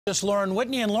Just Lauren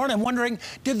Whitney. And Lauren, I'm wondering,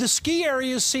 did the ski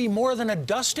areas see more than a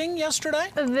dusting yesterday?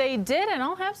 They did, and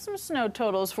I'll have some snow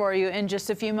totals for you in just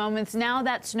a few moments. Now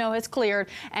that snow has cleared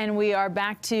and we are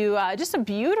back to just a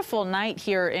beautiful night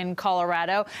here in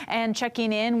Colorado. And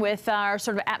checking in with our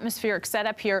sort of atmospheric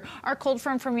setup here, our cold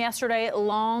front from yesterday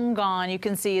long gone. You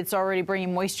can see it's already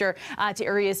bringing moisture to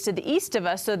areas to the east of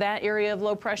us. So that area of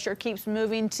low pressure keeps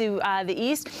moving to the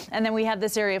east. And then we have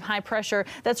this area of high pressure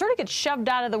that sort of gets shoved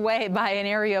out of the way by an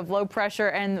area of low pressure,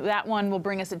 and that one will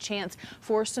bring us a chance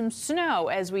for some snow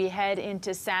as we head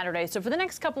into Saturday. So for the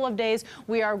next couple of days,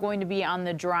 we are going to be on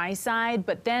the dry side,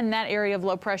 but then that area of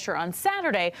low pressure on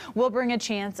Saturday will bring a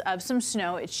chance of some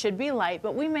snow. It should be light,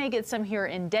 but we may get some here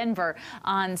in Denver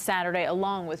on Saturday,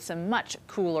 along with some much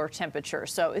cooler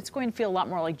temperatures. So it's going to feel a lot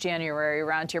more like January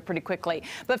around here pretty quickly.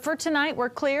 But for tonight, we're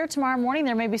clear. Tomorrow morning,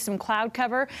 there may be some cloud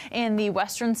cover in the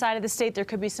western side of the state. There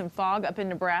could be some fog up in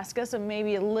Nebraska, so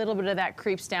maybe a little bit of that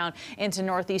creeps down into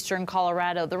northeastern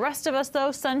Colorado. The rest of us,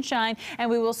 though, sunshine, and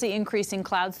we will see increasing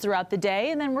clouds throughout the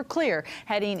day, and then we're clear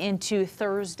heading into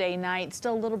Thursday night.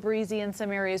 Still a little breezy in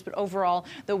some areas, but overall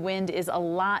the wind is a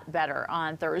lot better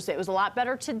on Thursday. It was a lot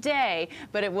better today,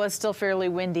 but it was still fairly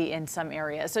windy in some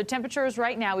areas. So temperatures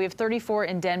right now, we have 34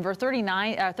 in Denver,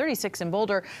 36 in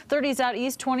Boulder, 30s out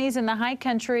east, 20s in the high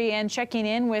country. And checking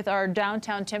in with our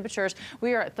downtown temperatures,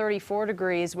 we are at 34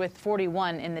 degrees with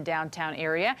 41 in the downtown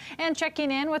area. And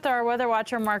checking in with our weather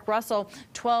watcher, Mark Russell,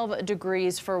 12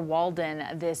 degrees for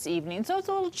Walden this evening. So it's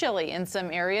a little chilly in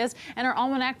some areas. And our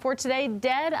almanac for today,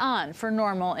 dead on for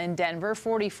normal in Denver.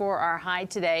 44 our high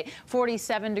today,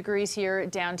 47 degrees here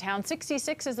downtown.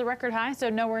 66 is the record high, so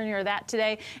nowhere near that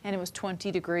today. And it was 20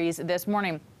 degrees this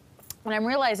morning. And I'm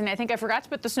realizing, I think I forgot to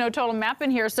put the snow total map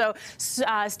in here. So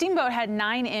Steamboat had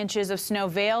 9 inches of snow.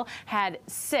 Vail had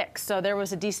 6. So there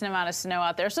was a decent amount of snow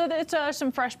out there. So it's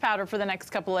some fresh powder for the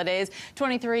next couple of days.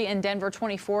 23 in Denver,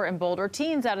 24 in Boulder.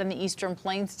 Teens out in the eastern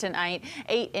plains tonight.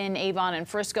 8 in Avon and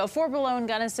Frisco. 4 below in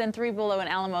Gunnison. 3 below in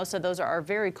Alamosa. Those are our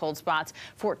very cold spots.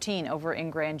 14 over in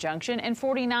Grand Junction. And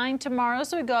 49 tomorrow.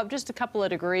 So we go up just a couple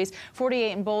of degrees.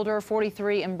 48 in Boulder.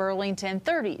 43 in Burlington.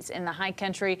 30s in the high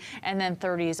country. And then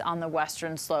 30s on the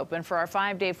western slope. And for our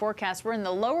 5-day forecast, we're in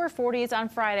the lower 40s on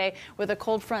Friday with a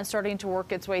cold front starting to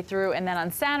work its way through. And then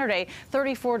on Saturday,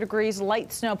 34 degrees,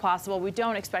 light snow possible. We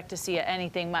don't expect to see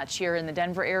anything much here in the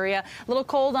Denver area. A little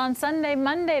cold on Sunday,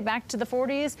 Monday, back to the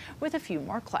 40s with a few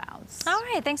more clouds. All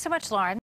right. Thanks so much, Lauren.